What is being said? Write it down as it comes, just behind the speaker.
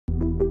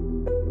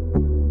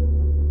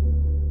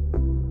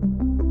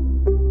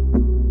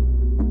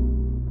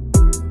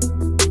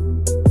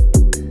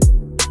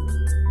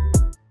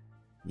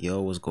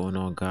what's going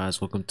on, guys?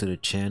 Welcome to the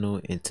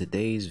channel. In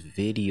today's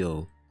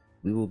video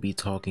we will be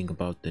talking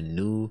about the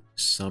new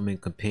summon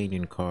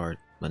companion card,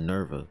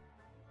 Minerva.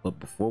 But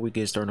before we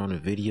get started on the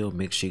video,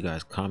 make sure you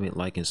guys comment,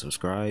 like, and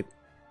subscribe,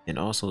 and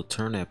also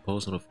turn that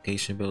post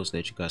notification bell so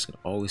that you guys can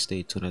always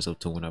stay tuned as up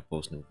to when I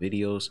post new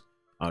videos.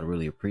 I'd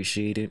really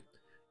appreciate it.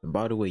 And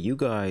by the way, you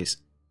guys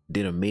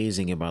did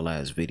amazing in my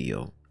last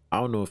video. I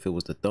don't know if it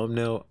was the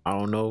thumbnail, I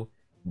don't know,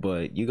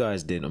 but you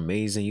guys did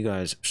amazing. You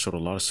guys showed a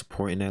lot of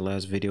support in that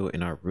last video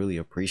and I really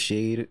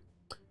appreciate it.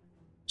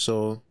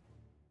 So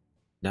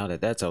now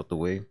that that's out the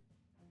way,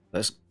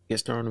 let's get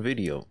started on the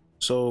video.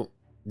 So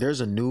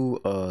there's a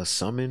new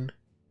summon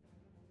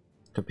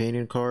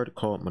companion card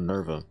called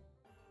Minerva.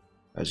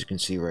 As you can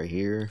see right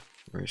here.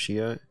 Where is she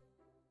at?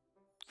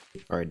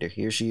 All right, there,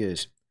 here she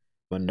is.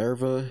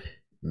 Minerva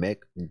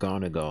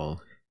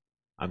McGonagall.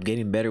 I'm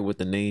getting better with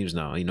the names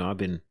now. You know,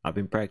 I've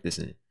been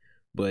practicing.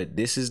 But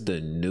this is the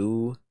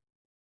new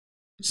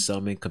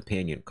summon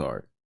companion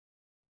card.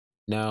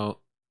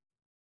 Now,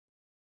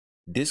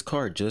 this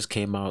card just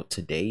came out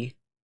today,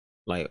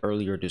 like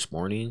earlier this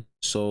morning.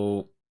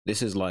 So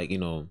this is like, you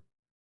know,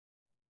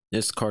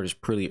 this card is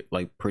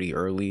pretty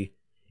early,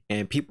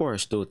 and people are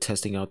still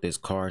testing out this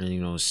card and,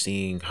 you know,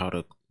 seeing how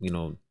the, you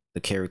know,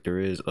 the character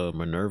is of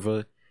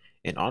Minerva.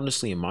 And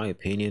honestly, in my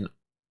opinion,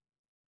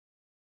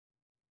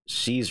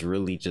 she's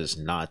really just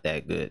not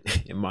that good.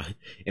 in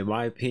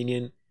my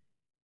opinion,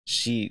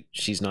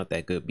 she's not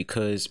that good,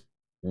 because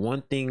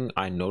one thing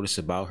I notice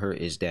about her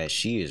is that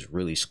she is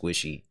really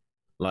squishy.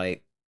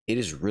 Like, it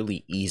is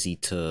really easy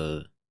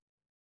to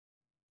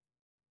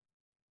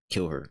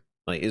kill her.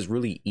 Like, it's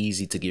really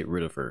easy to get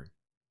rid of her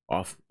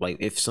off. Like,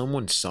 if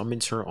someone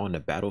summons her on the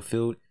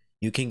battlefield,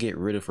 you can get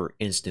rid of her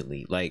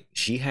instantly. Like,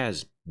 she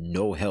has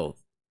no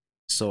health.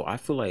 So I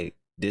feel like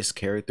this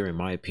character, in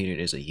my opinion,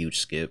 is a huge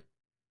skip.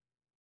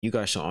 You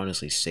guys should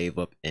honestly save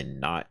up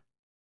and not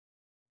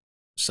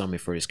summon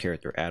for this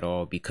character at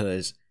all,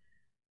 because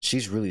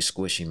she's really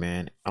squishy,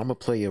 man. I'm gonna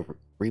play a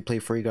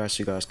replay for you guys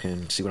so you guys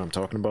can see what I'm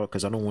talking about,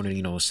 because I don't want to,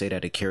 you know, say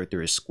that a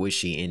character is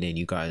squishy and then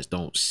you guys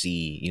don't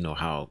see, you know,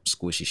 how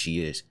squishy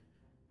she is.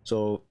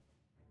 So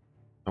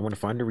I'm gonna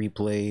find the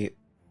replay.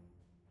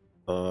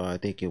 I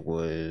think it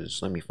was,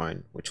 let me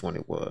find which one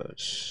it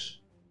was.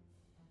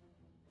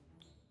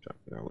 Trying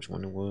to figure out which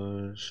one it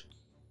was.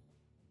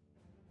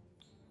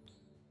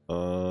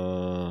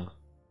 Let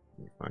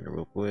me find it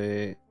real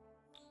quick.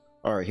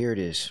 All right, here it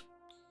is.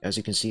 As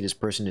you can see, this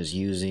person is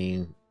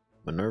using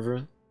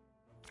Minerva.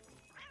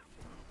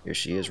 Here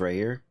she is right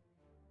here.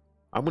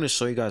 I'm going to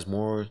show you guys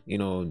more, you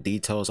know,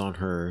 details on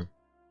her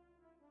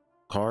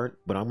card,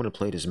 but I'm going to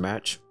play this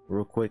match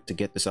real quick to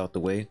get this out the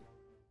way.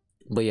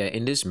 But yeah,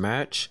 in this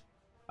match,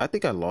 I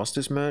think I lost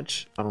this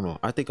match. I don't know.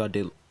 I think I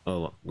did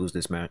lose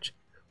this match,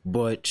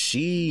 but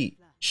she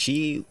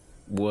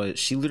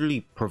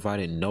literally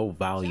provided no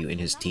value in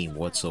his team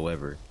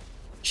whatsoever.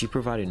 She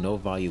provided no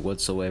value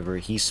whatsoever.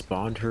 He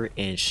spawned her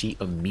and she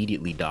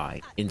immediately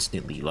died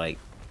instantly. Like,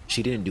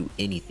 she didn't do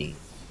anything.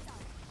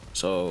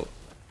 So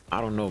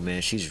I don't know,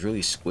 man. She's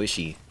really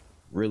squishy,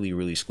 really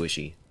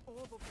squishy.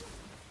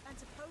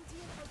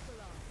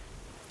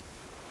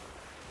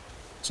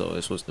 So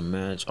this was the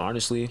match.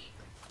 Honestly,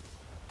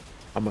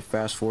 I'm gonna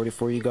fast forward it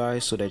for you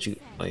guys so that you,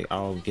 like,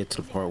 I'll get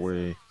to the part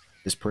where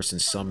this person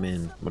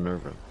summoned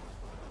Minerva.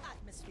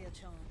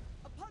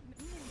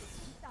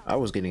 I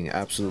was getting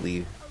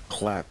absolutely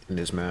clapped in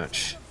this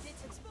match.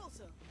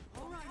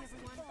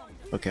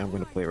 Okay, I'm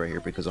gonna play it right here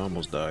because I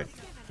almost died,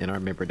 and I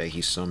remember that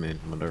he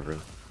summoned Minerva.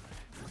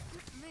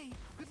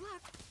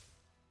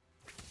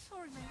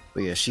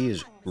 But yeah, she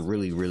is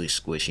really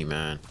squishy,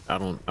 man. I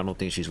don't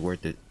think she's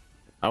worth it.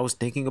 I was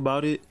thinking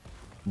about it,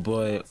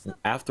 but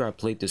after I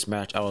played this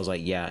match, I was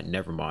like, yeah,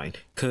 never mind,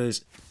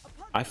 because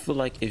I feel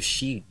like if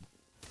she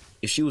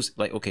was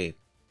like, okay,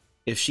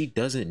 if she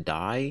doesn't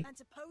die,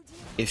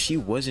 if she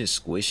wasn't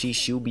squishy,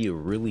 she'll be a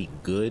really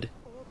good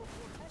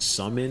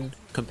summon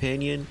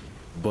companion,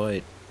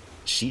 but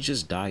she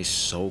just dies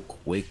so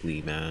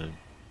quickly, man.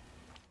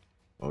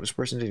 Oh, this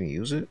person didn't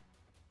use it?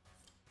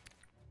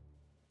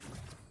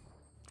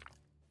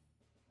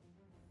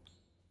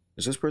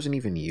 Does this person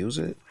even use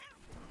it?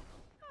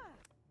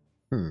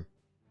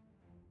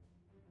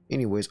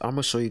 Anyways, I'm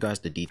gonna show you guys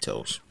the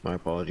details. My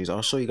apologies.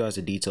 I'll show you guys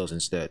the details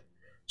instead.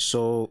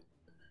 So,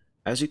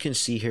 as you can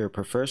see here,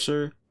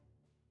 Professor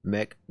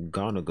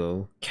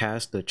McGonagall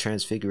cast the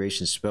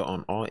transfiguration spell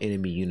on all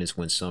enemy units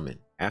when summoned.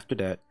 After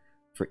that,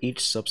 for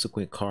each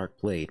subsequent card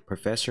played,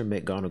 Professor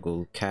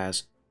McGonagall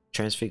casts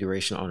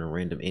transfiguration on a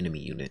random enemy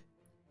unit.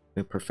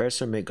 When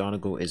Professor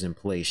McGonagall is in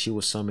play, she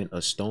will summon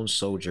a stone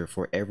soldier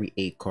for every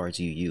 8 cards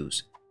you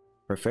use.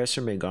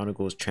 Professor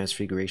McGonagall's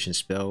transfiguration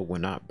spell will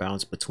not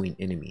bounce between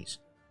enemies.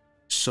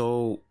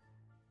 So,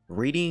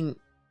 reading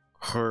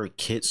her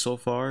kit so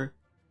far,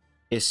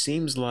 it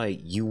seems like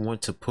you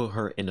want to put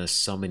her in a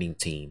summoning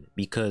team,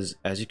 because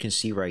as you can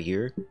see right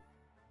here,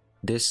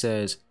 this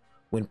says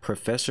when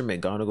Professor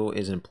McGonagall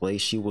is in play,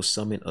 she will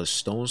summon a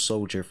stone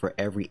soldier for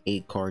every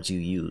 8 cards you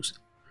use.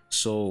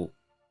 So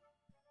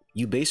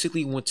you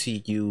basically want to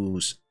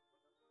use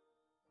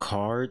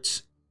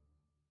cards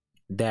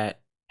that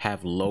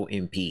have low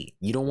MP.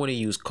 You don't want to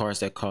use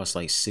cards that cost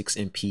like 6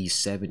 MP,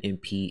 7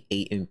 MP,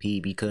 8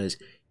 MP, because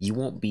you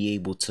won't be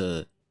able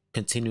to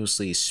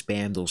continuously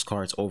spam those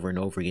cards over and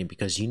over again,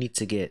 because you need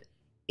to get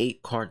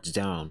 8 cards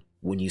down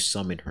when you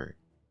summon her.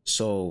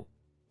 So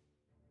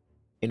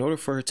in order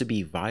for her to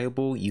be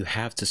viable, you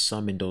have to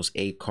summon those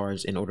 8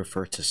 cards in order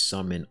for her to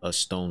summon a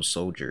stone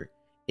soldier.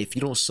 If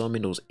you don't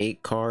summon those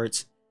 8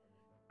 cards,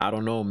 I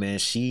don't know, man.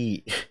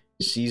 She's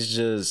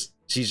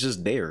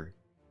just there.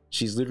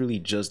 She's literally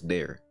just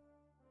there.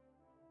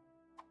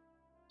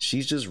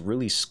 She's just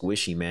really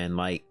squishy, man.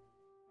 Like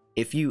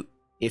if you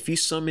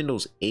summon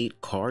those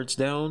 8 cards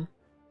down,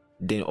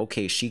 then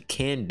okay, she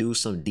can do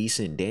some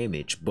decent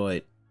damage,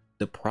 but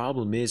the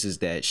problem is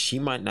that she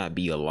might not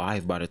be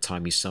alive by the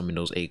time you summon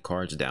those 8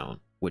 cards down,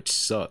 which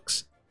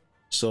sucks.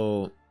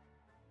 So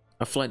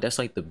I feel like that's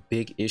like the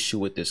big issue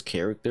with this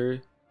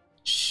character.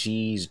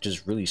 She's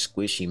just really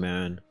squishy,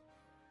 man.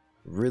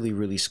 Really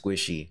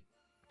squishy.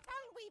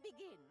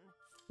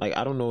 Like,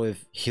 I don't know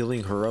if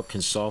healing her up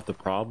can solve the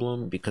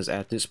problem, because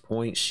at this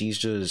point she's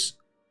just,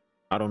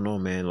 I don't know,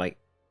 man. Like,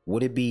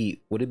 would it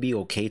be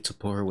okay to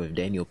put her with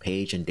Daniel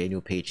Page and Daniel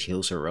Page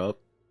heals her up?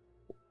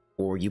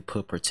 Or you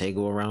put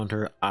Protego around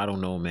her? I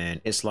don't know, man.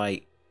 It's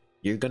like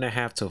you're gonna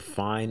have to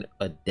find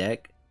a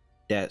deck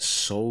that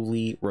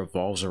solely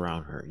revolves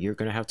around her. You're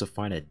gonna have to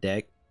find a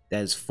deck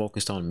that is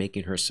focused on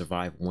making her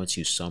survive once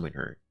you summon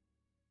her.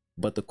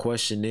 But the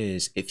question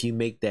is, if you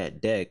make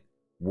that deck,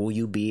 will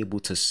you be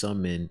able to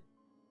summon,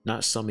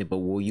 not summon, but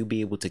will you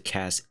be able to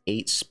cast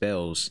 8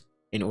 spells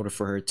in order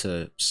for her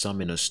to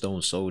summon a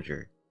stone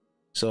soldier?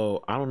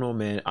 So I don't know,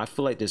 man. I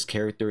feel like this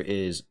character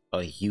is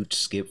a huge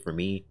skip for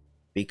me,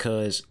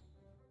 because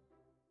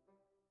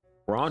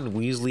Ron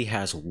Weasley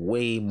has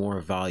way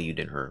more value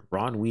than her.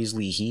 Ron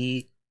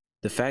Weasley,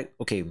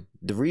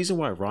 the reason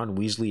why Ron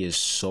Weasley is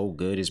so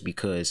good is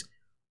because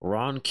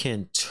Ron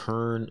can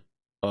turn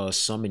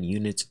summon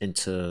units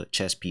into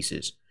chess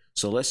pieces.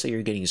 So let's say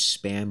you're getting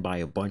spammed by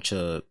a bunch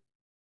of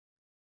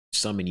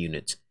summon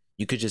units.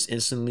 You could just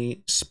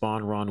instantly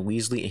spawn Ron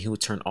Weasley and he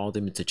would turn all of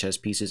them into chess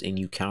pieces, and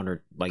you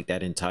counter like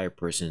that entire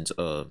person's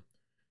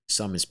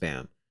summon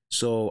spam.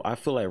 So I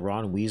feel like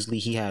Ron Weasley,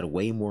 he had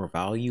way more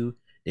value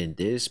than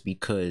this,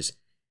 because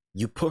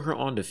you put her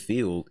on the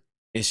field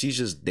and she's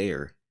just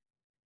there.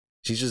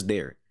 She's just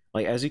there.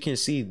 Like, as you can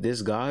see,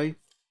 this guy,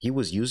 he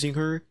was using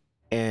her,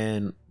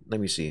 and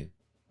let me see.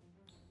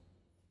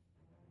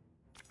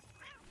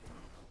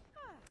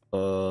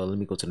 Let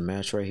me go to the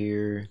match right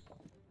here.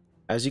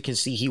 As you can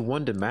see, he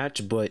won the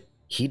match, but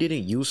he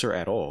didn't use her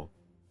at all.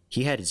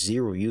 He had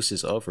 0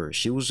 uses of her.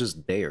 She was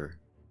just there.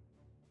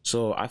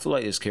 So I feel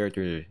like this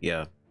character,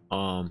 yeah.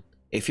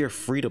 If you're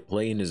free to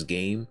play in this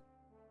game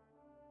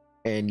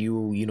and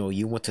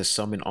you want to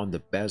summon on the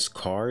best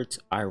cards,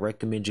 I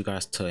recommend you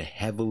guys to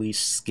heavily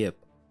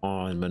skip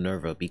on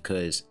Minerva,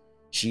 because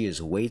she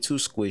is way too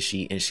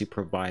squishy and she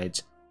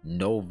provides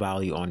no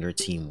value on your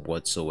team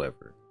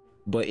whatsoever.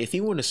 But if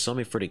you want to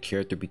summon for the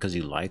character because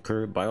you like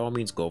her, by all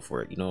means go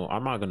for it.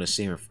 I'm not gonna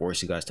sit here and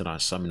force you guys to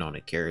not summon on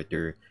a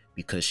character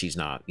because she's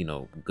not,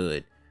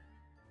 good.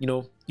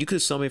 You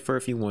could summon for her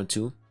if you want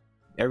to.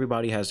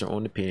 Everybody has their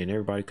own opinion.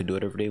 Everybody could do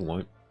whatever they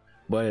want.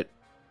 But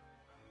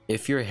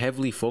if you're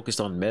heavily focused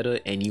on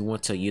meta and you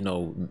want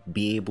to,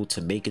 be able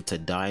to make it to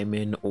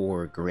Diamond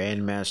or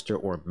Grandmaster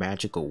or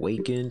Magic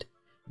Awakened,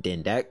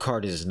 then that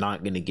card is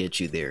not going to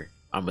get you there.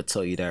 I'm going to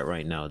tell you that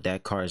right now.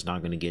 That card is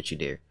not going to get you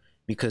there.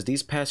 Because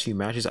these past few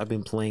matches, I've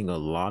been playing a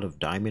lot of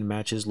Diamond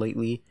matches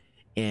lately,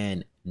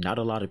 and not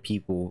a lot of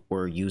people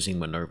were using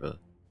Minerva.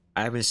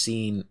 I've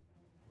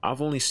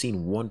only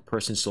seen one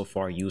person so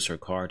far use her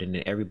card, and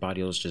then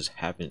everybody else just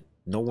haven't.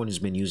 No one has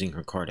been using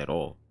her card at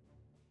all.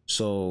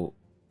 So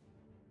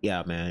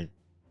yeah, man,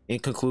 in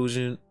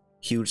conclusion,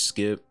 huge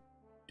skip.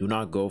 Do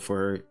not go for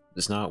her.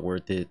 It's not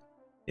worth it.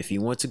 If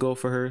you want to go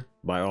for her,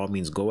 by all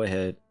means go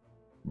ahead,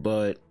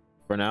 but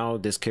for now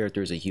this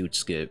character is a huge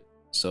skip.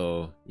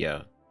 So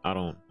yeah, I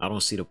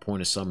don't see the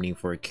point of summoning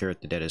for a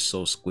character that is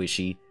so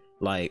squishy.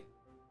 Like,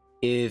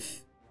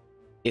 if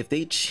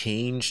they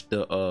change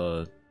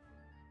the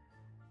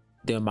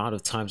amount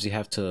of times you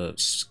have to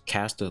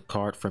cast a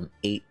card from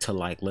 8 to,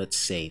 like, let's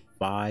say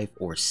 5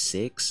 or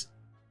 6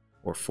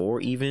 or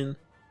 4 even,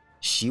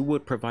 she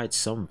would provide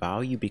some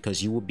value,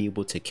 because you will be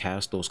able to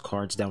cast those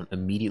cards down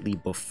immediately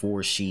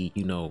before she,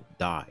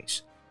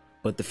 dies.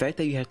 But the fact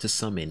that you have to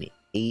summon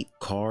 8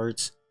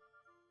 cards,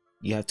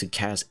 you have to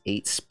cast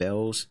 8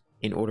 spells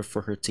in order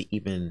for her to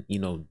even,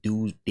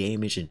 do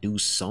damage and do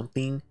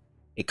something,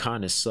 it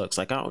kind of sucks.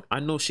 Like, I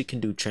know she can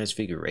do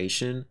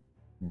Transfiguration,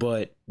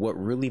 but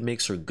what really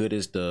makes her good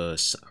is the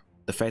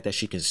fact that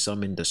she can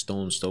summon the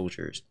stone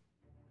soldiers.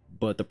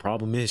 But the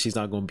problem is she's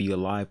not going to be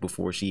alive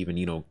before she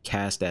even,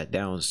 cast that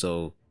down.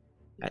 So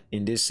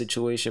in this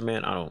situation,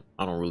 man, I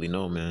don't really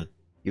know, man.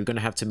 You're going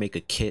to have to make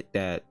a kit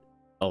that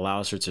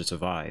allows her to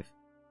survive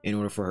in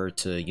order for her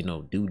to,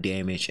 do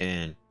damage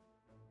and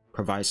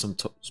provide some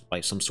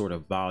sort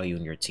of value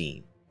in your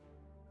team.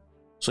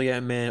 So yeah,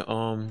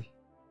 man,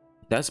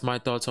 that's my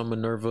thoughts on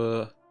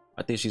Minerva.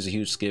 I think she's a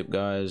huge skip,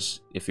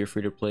 guys. If you're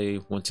free to play,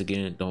 once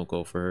again, don't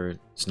go for her.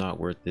 It's not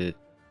worth it.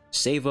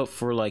 Save up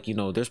for, like, you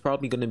know, there's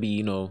probably gonna be,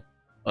 you know,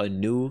 a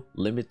new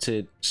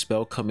limited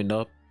spell coming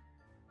up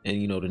in,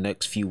 you know, the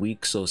next few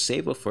weeks. So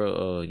save up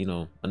for you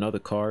know, another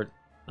card,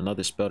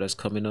 another spell that's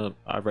coming up.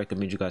 I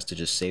recommend you guys to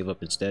just save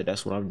up instead.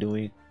 That's what I'm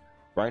doing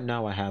right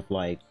now. I have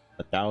like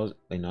 1,000,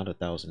 not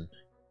 1,000,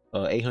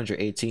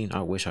 818.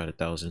 I wish I had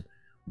 1,000,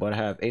 but I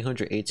have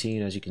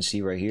 818, as you can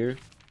see right here.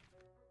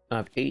 I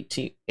have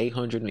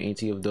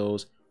 880 of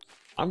those.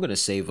 I'm gonna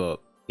save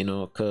up, you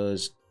know,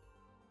 because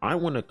I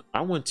want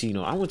to, you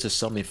know, I want to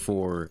summon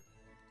for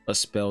a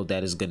spell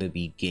that is gonna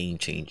be game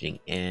changing,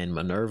 and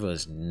Minerva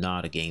is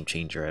not a game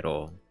changer at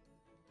all.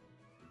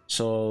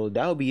 So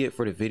that'll be it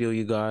for the video,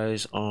 you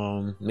guys.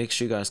 Make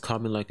sure you guys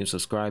comment, like, and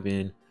subscribe.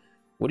 And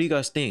what do you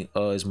guys think?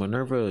 Is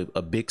Minerva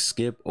a big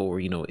skip, or,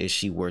 you know, is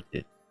she worth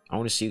it? I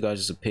want to see you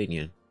guys'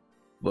 opinion.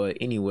 But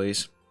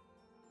anyways,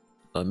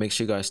 make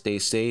sure you guys stay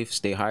safe,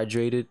 stay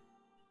hydrated,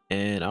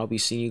 and I'll be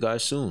seeing you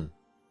guys soon.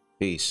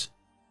 Peace.